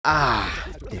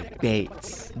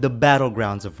Debates. The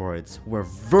battlegrounds of words, where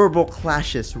verbal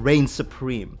clashes reign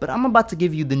supreme. But I'm about to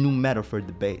give you the new meta for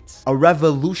debates. A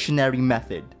revolutionary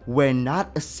method, where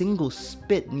not a single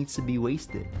spit needs to be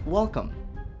wasted. Welcome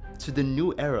to the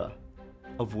new era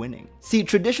of winning. See,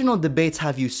 traditional debates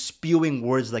have you spewing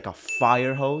words like a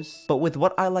fire hose, but with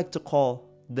what I like to call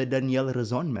the Daniel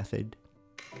Razon method,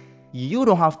 you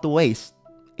don't have to waste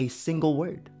a single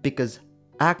word, because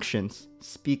actions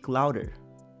speak louder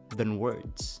than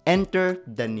words. Enter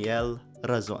Daniel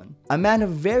Razon, a man of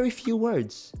very few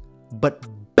words, but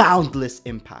boundless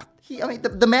impact.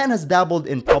 The man has dabbled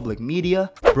in public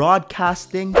media,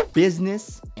 broadcasting,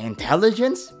 business,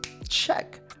 intelligence,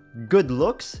 check. Good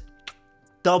looks,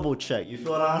 double check. You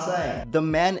feel what I'm saying? The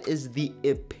man is the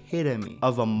epitome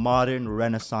of a modern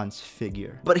Renaissance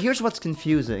figure. But here's what's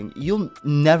confusing. You'll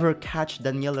never catch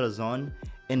Daniel Razon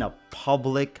in a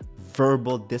public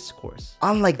verbal discourse.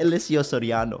 Unlike Eliseo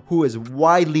Soriano, who is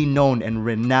widely known and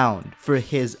renowned for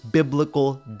his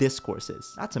biblical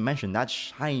discourses. Not to mention that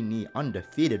shiny,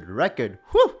 undefeated record.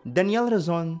 Whew! Daniel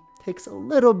Razon takes a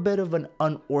little bit of an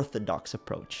unorthodox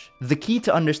approach. The key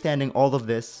to understanding all of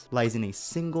this lies in a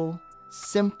single,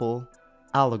 simple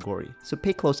allegory. So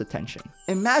pay close attention.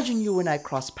 Imagine you and I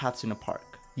cross paths in a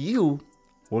park. You,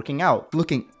 working out,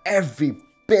 looking every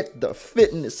bit the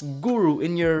fitness guru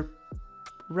in your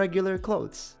regular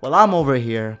clothes, while I'm over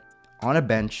here on a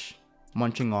bench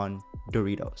munching on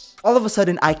Doritos. All of a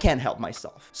sudden, I can't help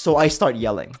myself, so I start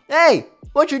yelling, "Hey,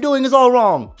 what you're doing is all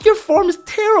wrong. Your form is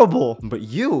terrible." But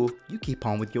you keep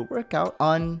on with your workout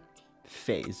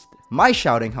unfazed. My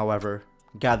shouting, however,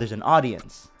 gathers an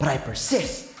audience, but I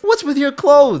persist. "What's with your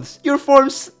clothes? Your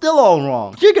form's still all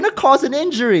wrong. You're gonna cause an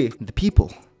injury." The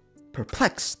people,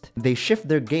 perplexed, they shift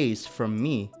their gaze from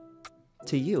me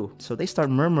to you. So they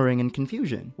start murmuring in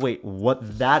confusion. Wait,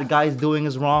 what that guy's doing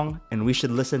is wrong and we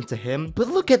should listen to him? But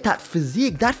look at that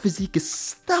physique. That physique is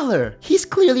stellar. He's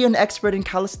clearly an expert in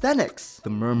calisthenics.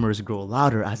 The murmurs grow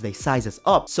louder as they size us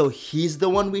up. So he's the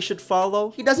one we should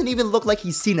follow? He doesn't even look like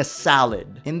he's seen a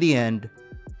salad. In the end,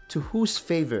 to whose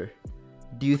favor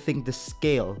do you think the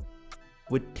scale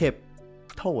would tip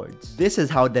towards? This is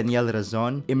how Daniel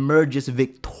Razon emerges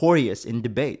victorious in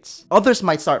debates. Others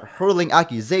might start hurling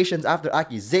accusations after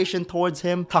accusation towards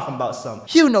him, talking about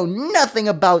 "You know nothing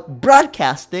about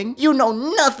broadcasting. You know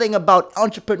nothing about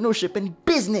entrepreneurship and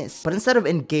business." But instead of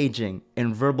engaging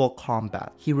in verbal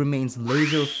combat, he remains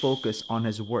laser focused on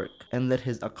his work and let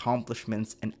his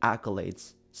accomplishments and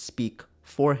accolades speak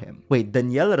for him. Wait,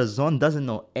 Daniel Razon doesn't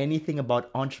know anything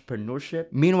about entrepreneurship?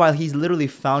 Meanwhile, he's literally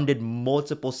founded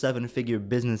multiple seven-figure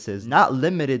businesses, not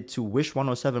limited to Wish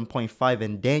 107.5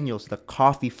 and Daniel's The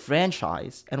Coffee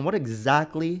franchise. And what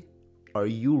exactly are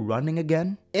you running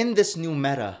again? In this new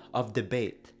meta of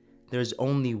debate, there's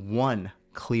only one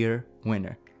clear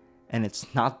winner, and it's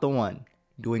not the one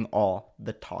doing all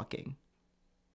the talking.